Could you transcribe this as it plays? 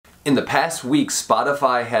In the past week,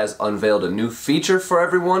 Spotify has unveiled a new feature for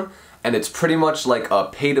everyone, and it's pretty much like a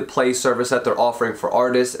pay-to-play service that they're offering for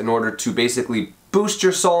artists in order to basically boost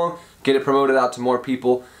your song, get it promoted out to more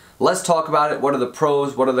people. Let's talk about it. What are the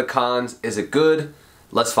pros? What are the cons? Is it good?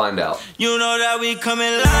 Let's find out. You know that we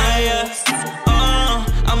coming liars.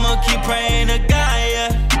 I'ma keep praying to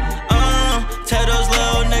God. Tell those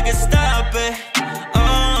little niggas stop it.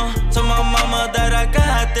 Tell my mama that I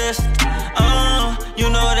got this. You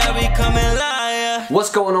know that we coming liar. What's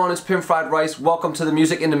going on? It's Pimp Fried Rice. Welcome to the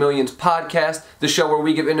Music into Millions podcast, the show where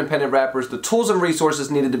we give independent rappers the tools and resources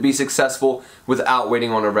needed to be successful without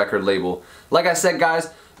waiting on a record label. Like I said, guys,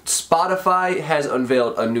 Spotify has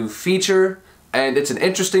unveiled a new feature, and it's an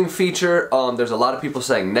interesting feature. There's a lot of people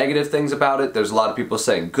saying negative things about it. There's a lot of people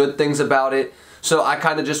saying good things about it. So I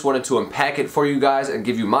kind of just wanted to unpack it for you guys and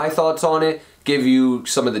give you my thoughts on it, give you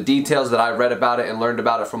some of the details that I read about it and learned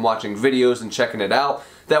about it from watching videos and checking it out.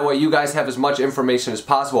 That way you guys have as much information as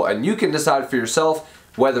possible and you can decide for yourself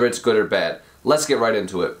whether it's good or bad. Let's get right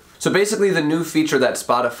into it. So basically the new feature that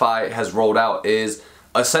Spotify has rolled out is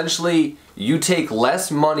essentially you take less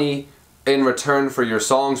money in return for your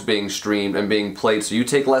songs being streamed and being played, so you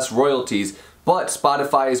take less royalties, but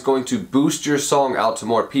Spotify is going to boost your song out to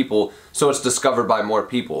more people so it's discovered by more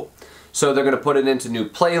people. So they're going to put it into new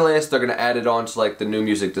playlists, they're going to add it on to like the new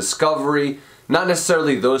music discovery, not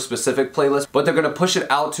necessarily those specific playlists, but they're going to push it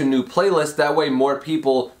out to new playlists, that way more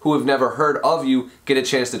people who have never heard of you get a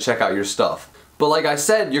chance to check out your stuff. But like I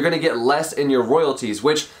said, you're going to get less in your royalties,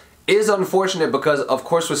 which is unfortunate because of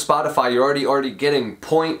course with Spotify you're already getting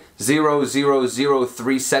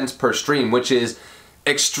 0.0003 cents per stream, which is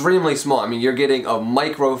extremely small. I mean, you're getting a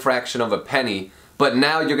micro fraction of a penny, but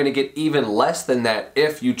now you're going to get even less than that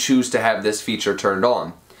if you choose to have this feature turned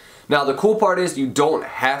on. Now the cool part is you don't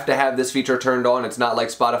have to have this feature turned on. It's not like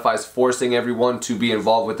Spotify's forcing everyone to be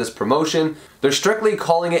involved with this promotion. They're strictly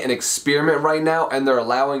calling it an experiment right now, and they're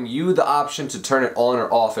allowing you the option to turn it on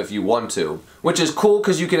or off if you want to, which is cool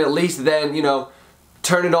because you can at least then, you know,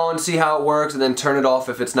 turn it on, see how it works, and then turn it off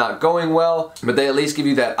if it's not going well. But they at least give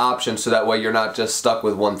you that option so that way you're not just stuck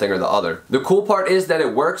with one thing or the other. The cool part is that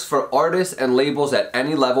it works for artists and labels at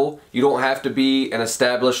any level. You don't have to be an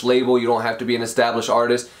established label, you don't have to be an established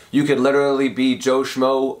artist. You could literally be Joe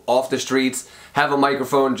Schmo off the streets, have a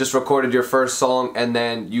microphone, just recorded your first song, and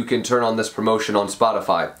then you can turn on this promotion on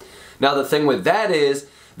Spotify. Now the thing with that is,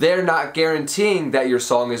 they're not guaranteeing that your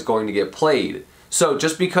song is going to get played. So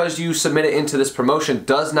just because you submit it into this promotion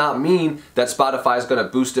does not mean that Spotify is going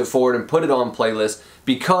to boost it forward and put it on playlists,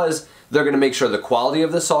 because they're going to make sure the quality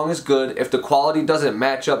of the song is good. If the quality doesn't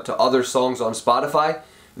match up to other songs on Spotify,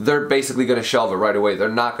 they're basically going to shelve it right away. They're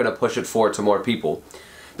not going to push it forward to more people.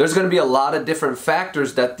 There's going to be a lot of different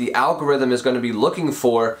factors that the algorithm is going to be looking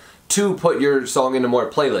for to put your song into more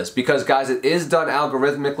playlists, because guys, it is done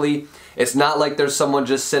algorithmically. It's not like there's someone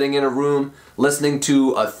just sitting in a room listening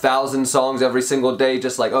to 1,000 songs every single day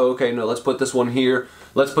just like, oh okay, no, let's put this one here,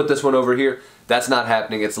 let's put this one over here. That's not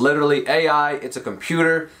happening. It's literally AI, it's a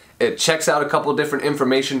computer. It checks out a couple different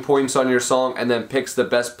information points on your song and then picks the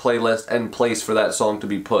best playlist and place for that song to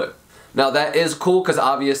be put. Now that is cool because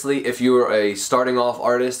obviously if you're a starting off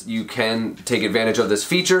artist you can take advantage of this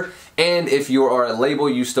feature, and if you are a label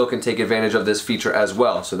you still can take advantage of this feature as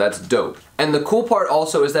well, so that's dope. And the cool part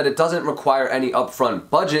also is that it doesn't require any upfront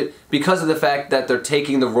budget because of the fact that they're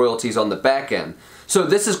taking the royalties on the back end. So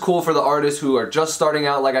this is cool for the artists who are just starting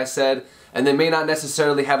out, like I said, and they may not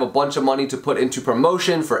necessarily have a bunch of money to put into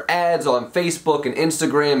promotion for ads on Facebook and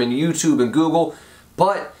Instagram and YouTube and Google,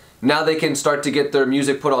 but now they can start to get their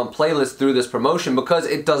music put on playlists through this promotion because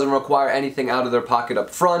it doesn't require anything out of their pocket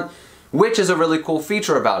up front, which is a really cool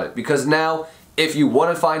feature about it. Because now, if you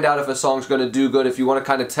want to find out if a song's going to do good, if you want to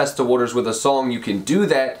kind of test the waters with a song, you can do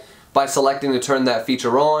that by selecting to turn that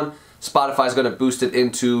feature on. Spotify's going to boost it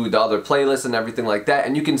into the other playlists and everything like that,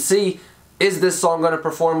 and you can see, is this song going to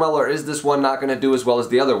perform well, or is this one not going to do as well as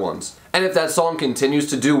the other ones? And if that song continues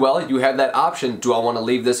to do well, you have that option. Do I want to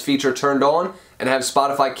leave this feature turned on and have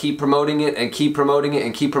Spotify keep promoting it and keep promoting it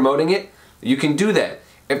and keep promoting it? You can do that.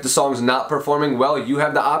 If the song's not performing well, you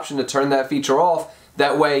have the option to turn that feature off.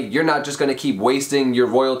 That way, you're not just going to keep wasting your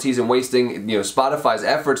royalties and wasting, Spotify's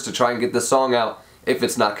efforts to try and get the song out if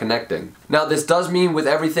it's not connecting. Now this does mean with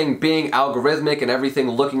everything being algorithmic and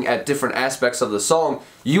everything looking at different aspects of the song,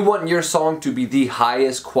 you want your song to be the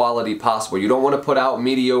highest quality possible. You don't want to put out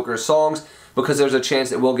mediocre songs because there's a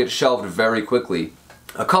chance it will get shelved very quickly.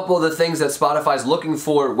 A couple of the things that Spotify's looking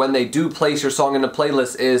for when they do place your song in a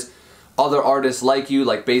playlist is other artists like you,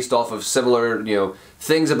 like based off of similar,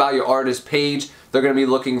 things about your artist page. They're going to be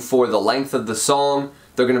looking for the length of the song.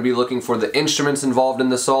 They're going to be looking for the instruments involved in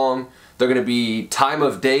the song. They're going to be time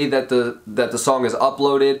of day that the song is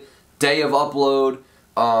uploaded, day of upload,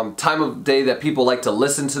 time of day that people like to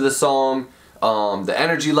listen to the song, the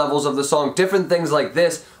energy levels of the song. Different things like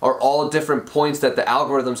this are all different points that the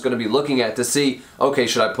algorithm's going to be looking at to see, okay,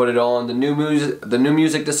 should I put it on the new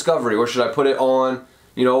music discovery, or should I put it on,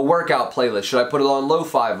 you know, a workout playlist? Should I put it on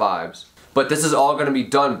lo-fi vibes? But this is all going to be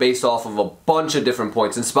done based off of a bunch of different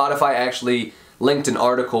points. And Spotify actually linked an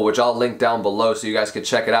article, which I'll link down below so you guys can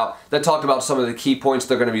check it out, that talked about some of the key points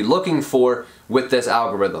they're going to be looking for with this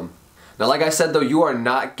algorithm. Now, like I said though, you are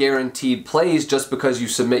not guaranteed plays just because you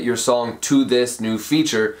submit your song to this new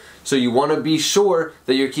feature. So you want to be sure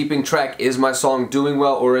that you're keeping track. Is my song doing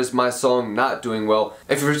well, or is my song not doing well?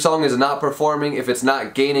 If your song is not performing, if it's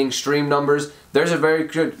not gaining stream numbers, there's a very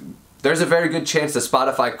good chance that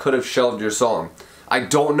Spotify could have shelved your song. I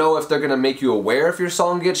don't know if they're going to make you aware if your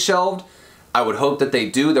song gets shelved. I would hope that they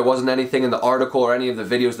do. There wasn't anything in the article or any of the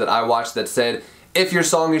videos that I watched that said if your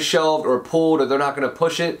song is shelved or pulled or they're not going to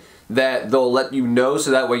push it, that they'll let you know,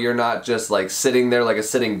 so that way you're not just like sitting there like a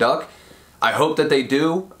sitting duck. I hope that they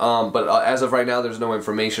do, but as of right now there's no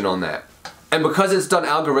information on that. And because it's done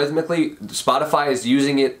algorithmically, Spotify is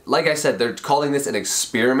using it, like I said, they're calling this an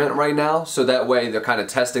experiment right now, so that way they're kind of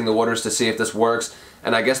testing the waters to see if this works,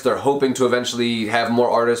 and I guess they're hoping to eventually have more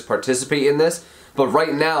artists participate in this. But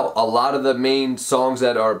right now, a lot of the main songs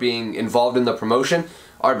that are being involved in the promotion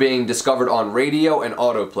are being discovered on radio and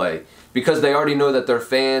autoplay, because they already know that their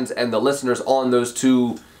fans and the listeners on those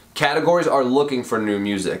two categories are looking for new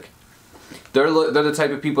music. They're the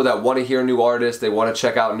type of people that want to hear new artists, they want to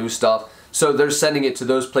check out new stuff, so they're sending it to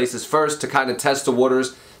those places first to kind of test the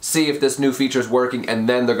waters, see if this new feature is working, and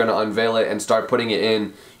then they're going to unveil it and start putting it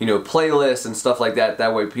in, you know, playlists and stuff like that.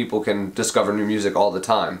 That way people can discover new music all the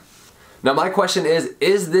time. Now my question is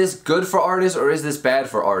this good for artists or is this bad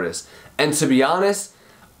for artists? And to be honest,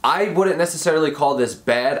 I wouldn't necessarily call this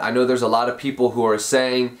bad. I know there's a lot of people who are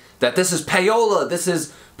saying that this is payola, this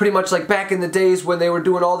is pretty much like back in the days when they were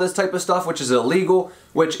doing all this type of stuff, which is illegal,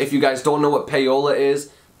 which if you guys don't know what payola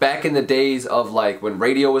is, back in the days of like when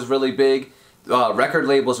radio was really big, record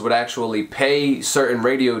labels would actually pay certain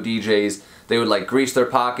radio DJs. They would like grease their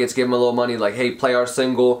pockets, give them a little money, like, hey, play our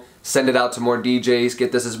single, send it out to more DJs,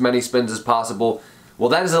 get this as many spins as possible. Well,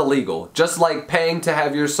 that is illegal. Just like paying to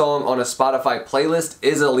have your song on a Spotify playlist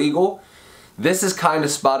is illegal, this is kind of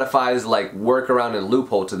Spotify's like workaround and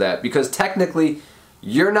loophole to that, because technically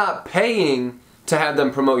you're not paying to have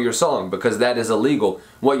them promote your song, because that is illegal.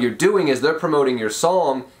 What you're doing is they're promoting your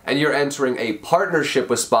song and you're entering a partnership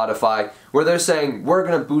with Spotify where they're saying, we're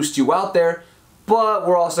going to boost you out there, but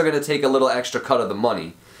we're also going to take a little extra cut of the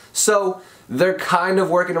money. So they're kind of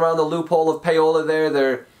working around the loophole of payola there.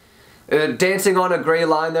 They're dancing on a gray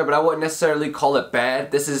line there, but I wouldn't necessarily call it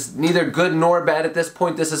bad. This is neither good nor bad at this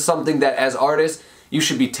point. This is something that as artists you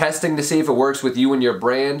should be testing to see if it works with you and your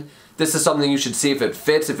brand. This is something you should see if it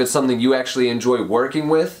fits, if it's something you actually enjoy working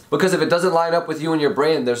with. Because if it doesn't line up with you and your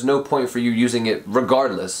brand, there's no point for you using it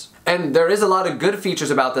regardless. And there is a lot of good features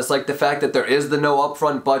about this, like the fact that there is the no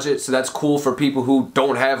upfront budget, so that's cool for people who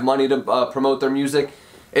don't have money to promote their music.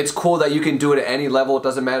 It's cool that you can do it at any level. It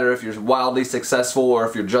doesn't matter if you're wildly successful or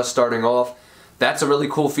if you're just starting off. That's a really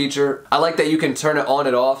cool feature. I like that you can turn it on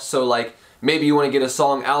and off, so like maybe you want to get a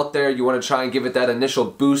song out there, you want to try and give it that initial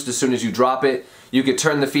boost as soon as you drop it. You could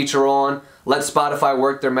turn the feature on, let Spotify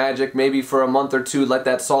work their magic, maybe for a month or two, let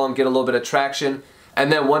that song get a little bit of traction,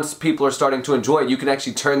 and then once people are starting to enjoy it, you can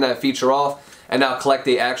actually turn that feature off and now collect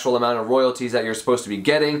the actual amount of royalties that you're supposed to be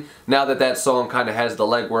getting now that that song kind of has the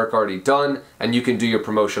legwork already done and you can do your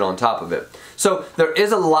promotion on top of it. So there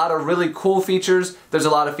is a lot of really cool features. There's a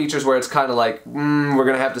lot of features where it's kind of like, we're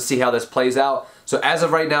going to have to see how this plays out. So as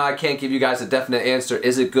of right now, I can't give you guys a definite answer.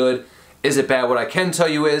 Is it good? Is it bad? What I can tell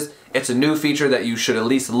you is it's a new feature that you should at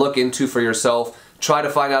least look into for yourself. Try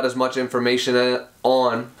to find out as much information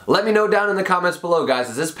on. Let me know down in the comments below,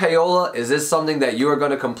 guys. Is this payola? Is this something that you are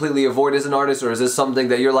going to completely avoid as an artist? Or is this something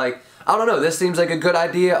that you're like, I don't know, this seems like a good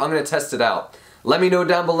idea, I'm going to test it out. Let me know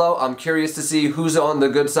down below. I'm curious to see who's on the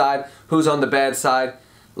good side, who's on the bad side.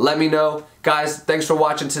 Let me know. Guys, thanks for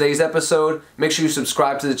watching today's episode. Make sure you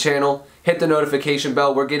subscribe to the channel. Hit the notification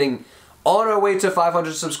bell. We're getting on our way to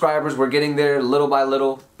 500 subscribers. We're getting there little by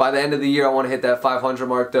little. By the end of the year, I want to hit that 500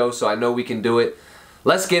 mark though, so I know we can do it.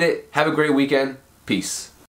 Let's get it. Have a great weekend. Peace.